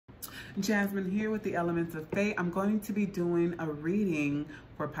Jasmine here with the elements of fate. I'm going to be doing a reading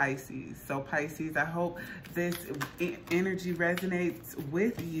for Pisces. So Pisces, I hope this energy resonates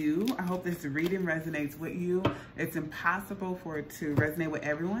with you. I hope this reading resonates with you. It's impossible for it to resonate with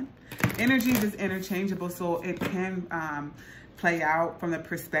everyone. Energy is interchangeable, so it can play out from the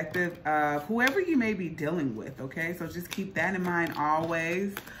perspective of whoever you may be dealing with, okay? So just keep that in mind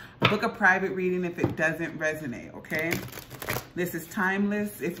always. Book a private reading if it doesn't resonate, okay? This is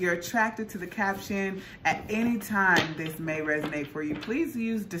timeless. If you're attracted to the caption, at any time this may resonate for you. Please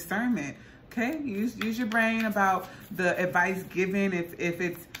use discernment, okay? Use your brain about the advice given if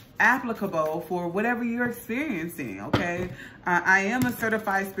it's applicable for whatever you're experiencing, okay? I am a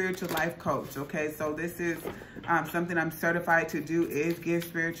certified spiritual life coach, okay? So this is something I'm certified to do, is give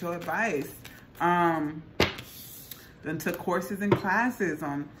spiritual advice. Then took courses and classes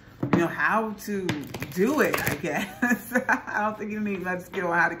on, you know, how to do it, I guess. I don't think you need much skill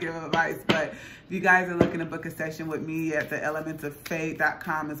on how to give advice, but if you guys are looking to book a session with me at the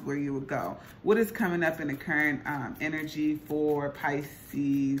elementsoffate.com is where you would go. What is coming up in the current energy for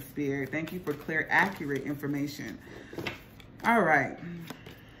Pisces Spirit? Thank you for clear, accurate information. All right.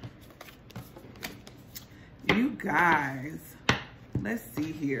 You guys, let's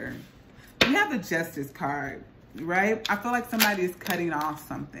see here. We have the Justice card. Right? I feel like somebody is cutting off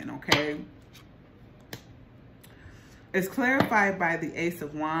something, okay? It's clarified by the Ace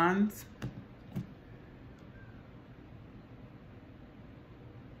of Wands.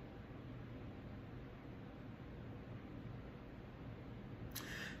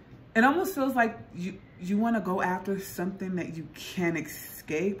 It almost feels like you want to go after something that you can't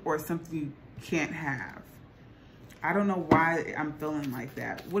escape or something you can't have. I don't know why I'm feeling like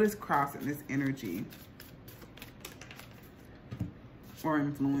that. What is crossing this energy? Or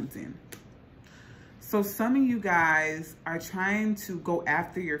influencing. So some of you guys are trying to go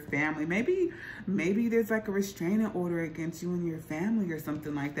after your family. Maybe there's like a restraining order against you and your family or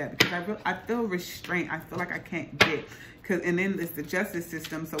something like that, because I feel restraint. I feel like I can't get, and then it's the justice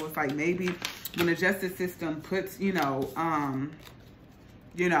system. So it's like maybe when the justice system puts, you know,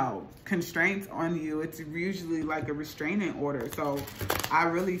 constraints on you, it's usually like a restraining order. So I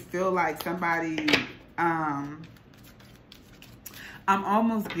really feel like somebody, I'm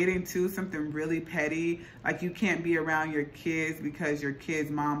almost getting to something really petty. Like you can't be around your kids because your kid's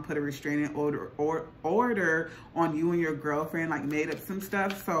mom put a restraining order on you and your girlfriend, like made up some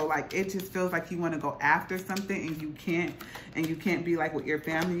stuff. So like it just feels like you want to go after something and you can't be like with your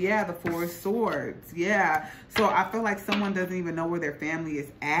family. Yeah, the Four of Swords. Yeah. So I feel like someone doesn't even know where their family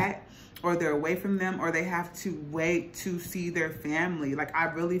is at, or they're away from them, or they have to wait to see their family. Like I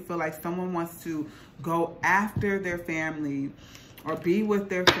really feel like someone wants to go after their family or be with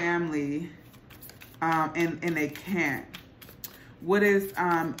their family, and they can't. What is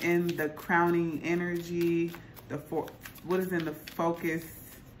in the crowning energy? What is in the focus?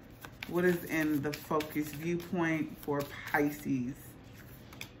 What is in the focus viewpoint for Pisces?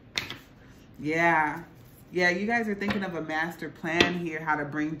 Yeah, you guys are thinking of a master plan here, how to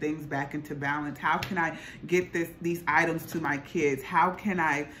bring things back into balance. How can I get these items to my kids? How can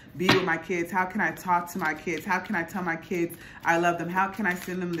I be with my kids? How can I talk to my kids? How can I tell my kids I love them? How can I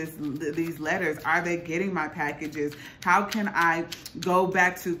send them these letters? Are they getting my packages? How can I go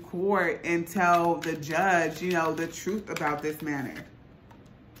back to court and tell the judge, you know, the truth about this matter?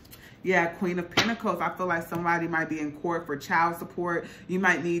 Yeah, Queen of Pentacles. I feel like somebody might be in court for child support. You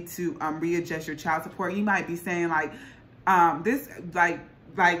might need to readjust your child support. You might be saying like, I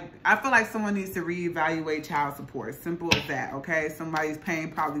feel like someone needs to reevaluate child support. Simple as that, okay? Somebody's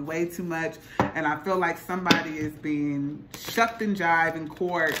paying probably way too much, and I feel like somebody is being shucked and jived in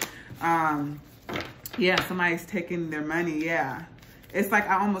court. Yeah, somebody's taking their money, yeah. It's like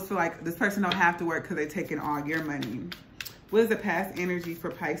I almost feel like this person don't have to work because they're taking all your money. What is the past energy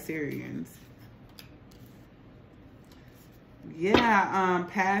for Pisceans? Yeah,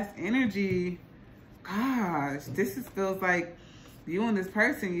 past energy. Gosh, this feels like you and this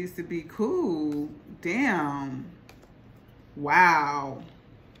person used to be cool. Damn. Wow.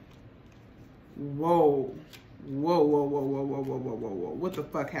 Whoa. Whoa, whoa, whoa, whoa, whoa, whoa, whoa, whoa, whoa. What the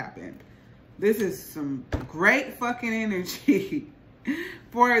fuck happened? This is some great fucking energy.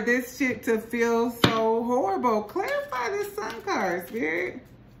 For this shit to feel so horrible. Clarify this Sun card, Spirit.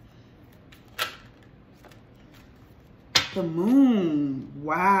 The Moon.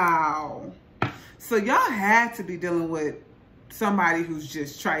 Wow. So y'all had to be dealing with somebody who's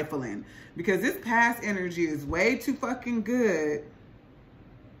just trifling, because this past energy is way too fucking good.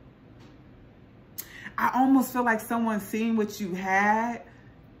 I almost feel like someone's seen what you had.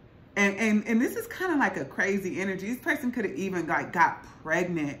 And this is kind of like a crazy energy. This person could have even got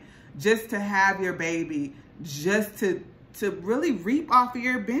pregnant just to have your baby, just to really reap off of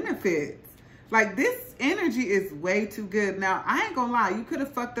your benefits. Like, this energy is way too good. Now, I ain't gonna lie. You could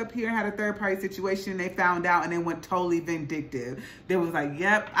have fucked up here and had a third-party situation, and they found out and then went totally vindictive. They was like,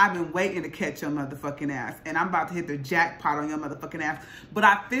 yep, I've been waiting to catch your motherfucking ass, and I'm about to hit the jackpot on your motherfucking ass. But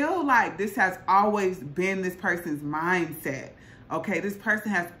I feel like this has always been this person's mindset, okay? This person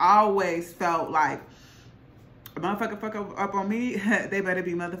has always felt like, a motherfucker fuck up on me, they better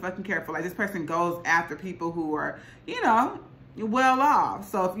be motherfucking careful. Like, this person goes after people who are, you know, well off.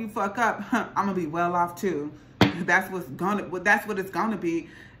 So if you fuck up, I'm gonna be well off too. That's what it's gonna be.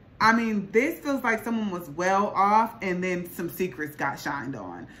 I mean, this feels like someone was well off and then some secrets got shined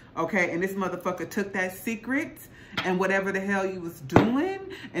on. Okay, and this motherfucker took that secret and whatever the hell you was doing,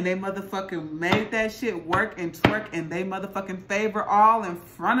 and they motherfucking made that shit work and twerk, and they motherfucking favor all in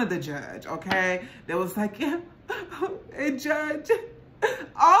front of the judge. Okay, they was like, yeah, and judge,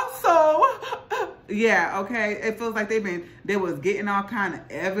 also, yeah, okay, it feels like they was getting all kind of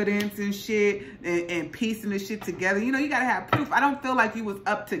evidence and shit and piecing the shit together. You know, you gotta have proof. I don't feel like you was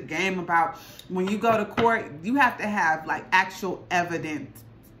up to game about when you go to court, you have to have like actual evidence,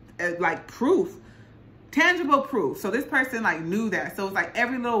 like proof, tangible proof. So this person like knew that. So it's like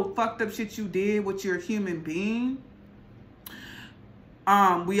every little fucked up shit you did with your human being,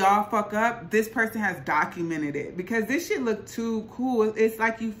 we all fuck up. This person has documented it because this shit look too cool. It's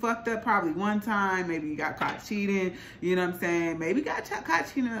like you fucked up probably one time. Maybe you got caught cheating. You know what I'm saying? Maybe got caught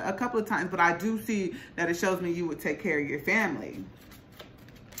cheating a couple of times. But I do see that it shows me you would take care of your family.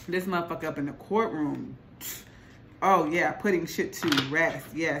 This motherfucker up in the courtroom. Oh yeah, putting shit to rest.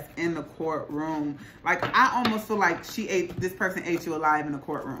 Yes, in the courtroom. Like, I almost feel like this person ate you alive in the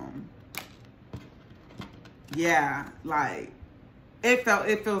courtroom. Yeah, like,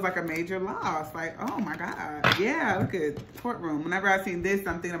 it feels like a major loss. Like, oh my God. Yeah, look at courtroom. Whenever I see this,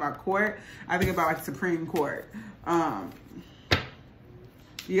 I'm thinking about court. I think about like Supreme Court.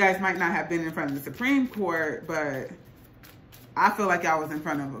 You guys might not have been in front of the Supreme Court, but I feel like I was in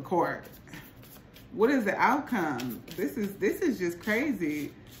front of a court. What is the outcome? This is just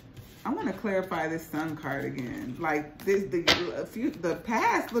crazy. I want to clarify this Sun card again. Like, the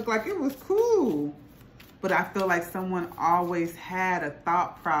past looked like it was cool. But I feel like someone always had a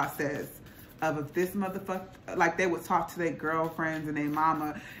thought process of if this motherfucker, like they would talk to their girlfriends and their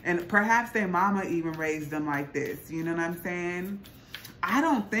mama, and perhaps their mama even raised them like this. You know what I'm saying? I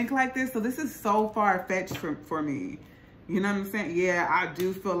don't think like this, so this is so far-fetched for me. You know what I'm saying? Yeah, I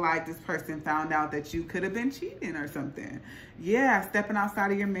do feel like this person found out that you could have been cheating or something. Yeah, stepping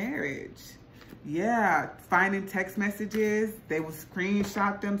outside of your marriage. Yeah, finding text messages. They would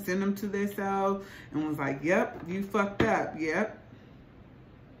screenshot them, send them to themselves, and was like, yep, you fucked up. Yep.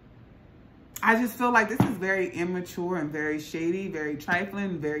 I just feel like this is very immature and very shady, very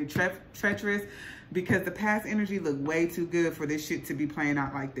trifling, very treacherous, because the past energy looked way too good for this shit to be playing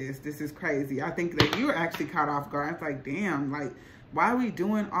out like this. This is crazy. I think that you were actually caught off guard. It's like, damn, like, why are we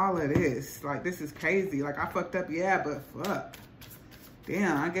doing all of this? Like, this is crazy. Like, I fucked up, yeah, but fuck.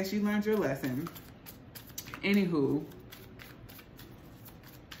 Damn, I guess you learned your lesson. Anywho,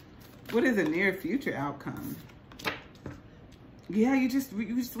 what is a near future outcome? Yeah, you just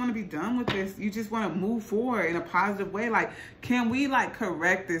want to be done with this. You just want to move forward in a positive way. Like, can we like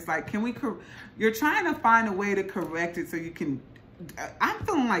correct this? Like, can we? You're trying to find a way to correct it so you can. I'm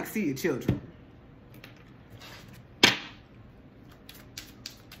feeling like see your children.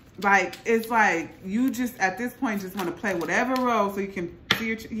 Like, it's like you just at this point just want to play whatever role so you can see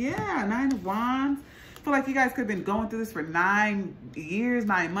your. Yeah, 9 of Wands. I feel like you guys could have been going through this for 9 years,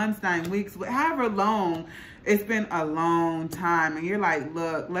 9 months, 9 weeks, however long. It's been a long time. And you're like,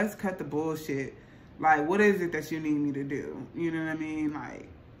 look, let's cut the bullshit. Like, what is it that you need me to do? You know what I mean? Like,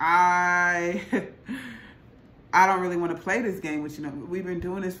 I don't really want to play this game with you. We've been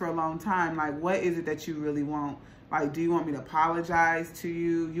doing this for a long time. Like, what is it that you really want? Like, do you want me to apologize to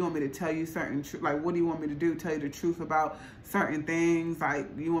you? You want me to tell you certain truth? Like, what do you want me to do? Tell you the truth about certain things? Like,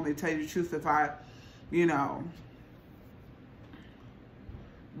 you want me to tell you the truth if I, you know,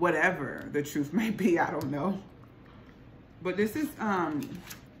 whatever the truth may be, I don't know. But this is, I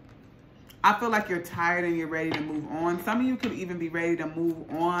feel like you're tired and you're ready to move on. Some of you could even be ready to move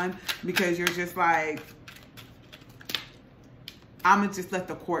on because you're just like, I'm gonna just let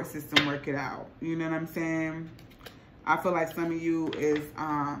the court system work it out. You know what I'm saying? I feel like some of you is,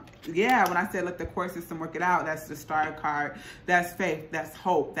 yeah, when I said let the court system work it out, that's the Star card. That's faith. That's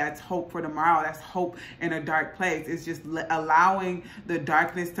hope. That's hope for tomorrow. That's hope in a dark place. It's just allowing the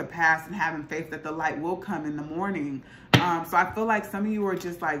darkness to pass and having faith that the light will come in the morning. So I feel like some of you are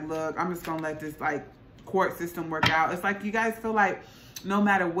just like, look, I'm just going to let this like court system work out. It's like you guys feel like no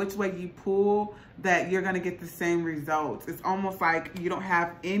matter which way you pull, that you're going to get the same results. It's almost like you don't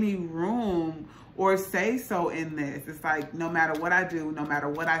have any room or say so in this. It's like, no matter what I do, no matter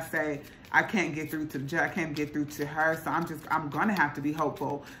what I say, I can't get through to the judge. I can't get through to her. So I'm going to have to be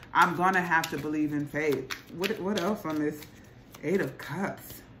hopeful. I'm going to have to believe in faith. What else on this Eight of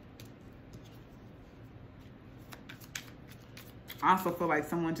Cups? I also feel like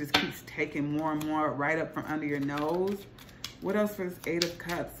someone just keeps taking more and more right up from under your nose. What else for this Eight of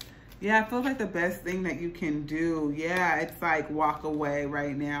Cups? Yeah, I feel like the best thing that you can do, yeah, it's like walk away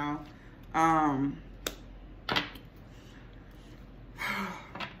right now. I'm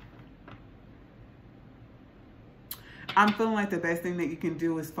feeling like the best thing that you can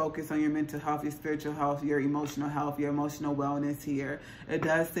do is focus on your mental health, your spiritual health, your emotional wellness here. It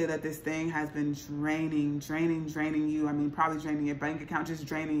does say that this thing has been draining you. I mean, probably draining your bank account, just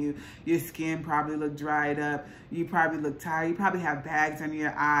draining you. Your skin probably look dried up. You probably look tired. You probably have bags under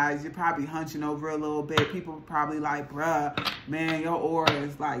your eyes. You're probably hunching over a little bit. People are probably like, bruh, man, your aura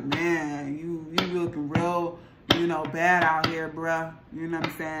is like, man, you looking real, you know, bad out here, bruh. You know what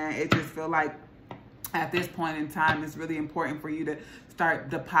I'm saying? It just feel like at this point in time, it's really important for you to start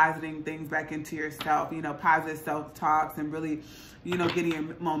depositing things back into yourself, you know, positive self-talks, and really, you know, getting your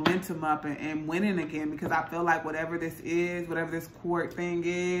momentum up and winning again. Because I feel like whatever this is, whatever this court thing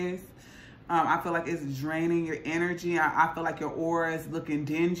is, I feel like it's draining your energy. I feel like your aura is looking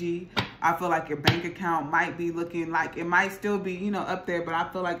dingy. I feel like your bank account might be looking like, it might still be, you know, up there, but I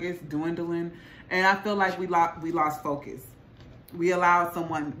feel like it's dwindling. And I feel like we lost focus. We allowed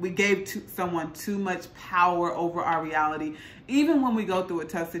someone, we gave someone too much power over our reality. Even when we go through a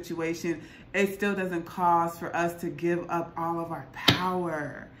tough situation, it still doesn't cause for us to give up all of our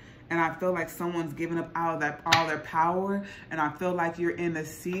power. And I feel like someone's giving up all their power. And I feel like you're in a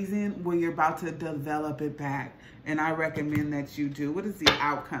season where you're about to develop it back. And I recommend that you do. What is the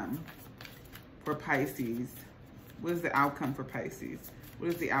outcome for Pisces? What is the outcome for Pisces? What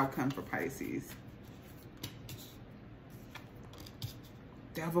is the outcome for Pisces?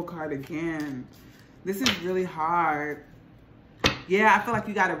 Devil card again. This is really hard. Yeah, I feel like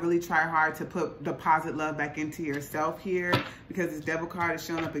you got to really try hard to deposit love back into yourself here, because this devil card is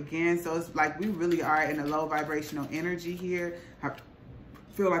showing up again. So it's like we really are in a low vibrational energy here. I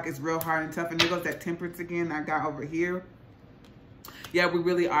feel like it's real hard and tough. And there goes that temperance again I got over here. Yeah, we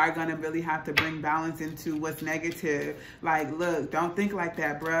really are going to really have to bring balance into what's negative. Like, look, don't think like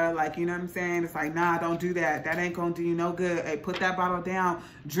that, bruh. Like, you know what I'm saying? It's like, nah, don't do that. That ain't going to do you no good. Hey, put that bottle down.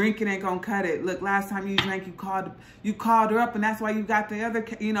 Drinking ain't going to cut it. Look, last time you drank, you called her up, and that's why you got the other,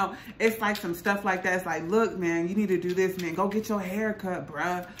 you know, it's like some stuff like that. It's like, look, man, you need to do this, man. Go get your hair cut,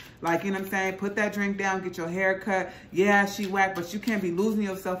 bruh. Like, you know what I'm saying? Put that drink down, get your hair cut. Yeah, she whack, but you can't be losing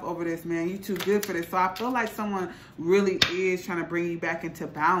yourself over this, man. You too good for this. So I feel like someone really is trying to bring you back into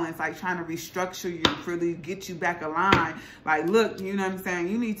balance, like trying to restructure you, really get you back aligned. Like, look, you know what I'm saying?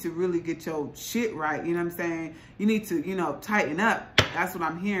 You need to really get your shit right. You know what I'm saying? You need to, you know, tighten up. That's what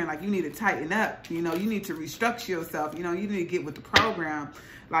I'm hearing. Like, you need to tighten up. You know, you need to restructure yourself. You know, you need to get with the program.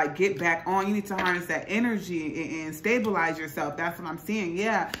 Like, get back on. You need to harness that energy and stabilize yourself. That's what I'm seeing.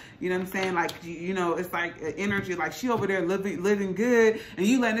 Yeah. You know what I'm saying? Like, you know, it's like energy. Like, she over there living good, and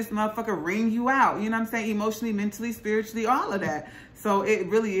you letting this motherfucker wring you out. You know what I'm saying? Emotionally, mentally, spiritually, all of that. So it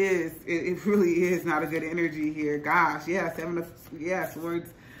really is. It really is not a good energy here. Gosh. Yeah.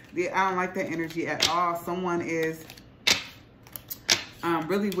 Swords. Yeah, I don't like that energy at all. Someone is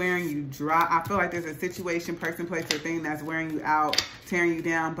really wearing you dry. I feel like there's a situation, person, place, or thing that's wearing you out, tearing you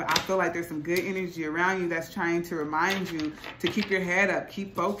down. But I feel like there's some good energy around you that's trying to remind you to keep your head up,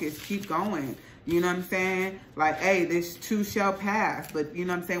 keep focused, keep going. You know what I'm saying? Like, hey, this too shall pass. But you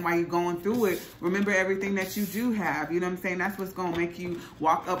know what I'm saying? While you're going through it, remember everything that you do have. You know what I'm saying? That's what's going to make you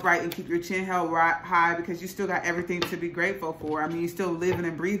walk upright and keep your chin held high, because you still got everything to be grateful for. I mean, you're still living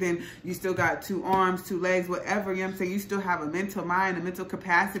and breathing. You still got 2 arms, 2 legs, whatever. You know what I'm saying? You still have a mental mind, a mental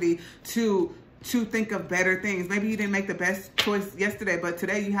capacity to think of better things. Maybe you didn't make the best choice yesterday, but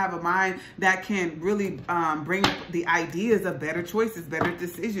today you have a mind that can really bring up the ideas of better choices, better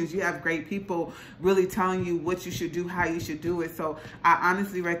decisions. You have great people really telling you what you should do, how you should do it. So I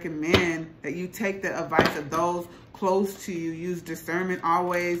honestly recommend that you take the advice of those close to you. Use discernment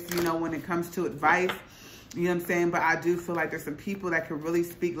always, you know, when it comes to advice. You know what I'm saying? But I do feel like there's some people that can really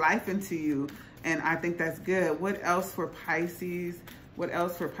speak life into you, and I think that's good. What else for Pisces? What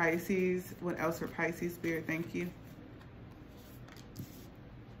else for Pisces? What else for Pisces, Spirit? Thank you.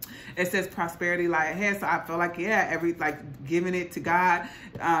 It says prosperity lie ahead. So I feel like, yeah, like giving it to God,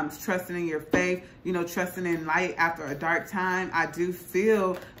 trusting in your faith, you know, trusting in light after a dark time. I do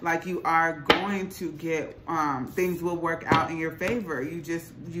feel like you are going to get, things will work out in your favor. You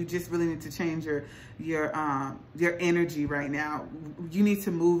just really need to change your energy right now. You need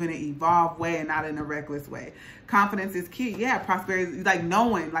to move in an evolved way and not in a reckless way. Confidence is key. Yeah, prosperity, like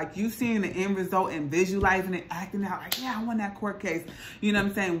knowing, like you seeing the end result and visualizing it, acting out like, yeah, I won that court case. You know what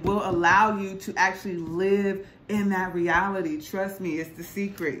I'm saying? Will allow you to actually live in that reality. Trust me, it's the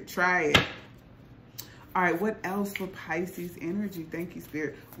secret. Try it. All right, what else for Pisces energy? Thank you,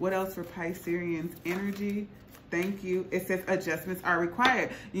 Spirit. What else for Pisceans energy? Thank you. It says adjustments are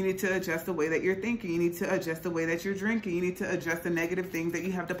required. You need to adjust the way that you're thinking. You need to adjust the way that you're drinking. You need to adjust the negative things that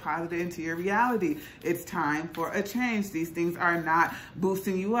you have deposited into your reality. It's time for a change. These things are not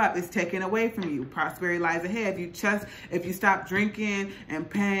boosting you up. It's taken away from you. Prosperity lies ahead. If you stop drinking and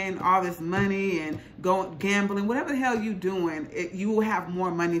paying all this money and going gambling, whatever the hell you doing, you will have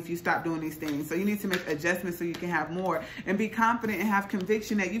more money if you stop doing these things. So you need to make adjustments so you can have more and be confident and have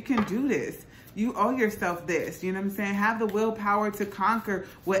conviction that you can do this. You owe yourself this, you know what I'm saying? Have the willpower to conquer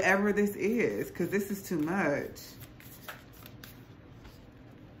whatever this is, because this is too much.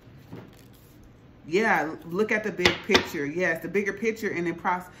 Yeah, look at the big picture. Yes, the bigger picture, and then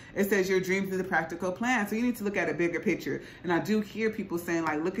it says your dreams is a practical plan. So you need to look at a bigger picture. And I do hear people saying,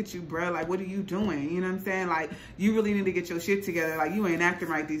 like, look at you, bro. Like, what are you doing? You know what I'm saying? Like, you really need to get your shit together. Like, you ain't acting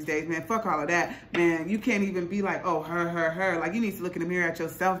right these days, man. Fuck all of that, man. You can't even be like, oh, her. Like, you need to look in the mirror at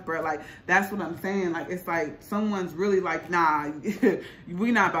yourself, bro. Like, that's what I'm saying. Like, it's like someone's really like, nah,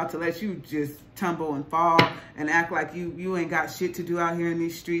 we not about to let you just tumble and fall and act like you ain't got shit to do out here in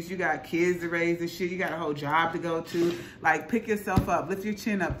these streets. You got kids to raise and shit. You got a whole job to go to. Like, pick yourself up, lift your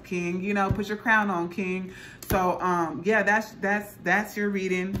chin up, king. You know, put your crown on, king. So yeah, that's your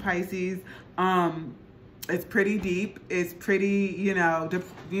reading, Pisces. It's pretty deep. It's pretty,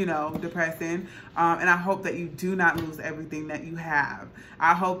 depressing. And I hope that you do not lose everything that you have.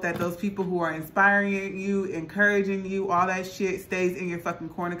 I hope that those people who are inspiring you, encouraging you, all that shit stays in your fucking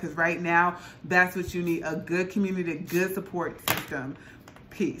corner. Because right now, that's what you need. A good community, good support system.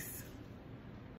 Peace.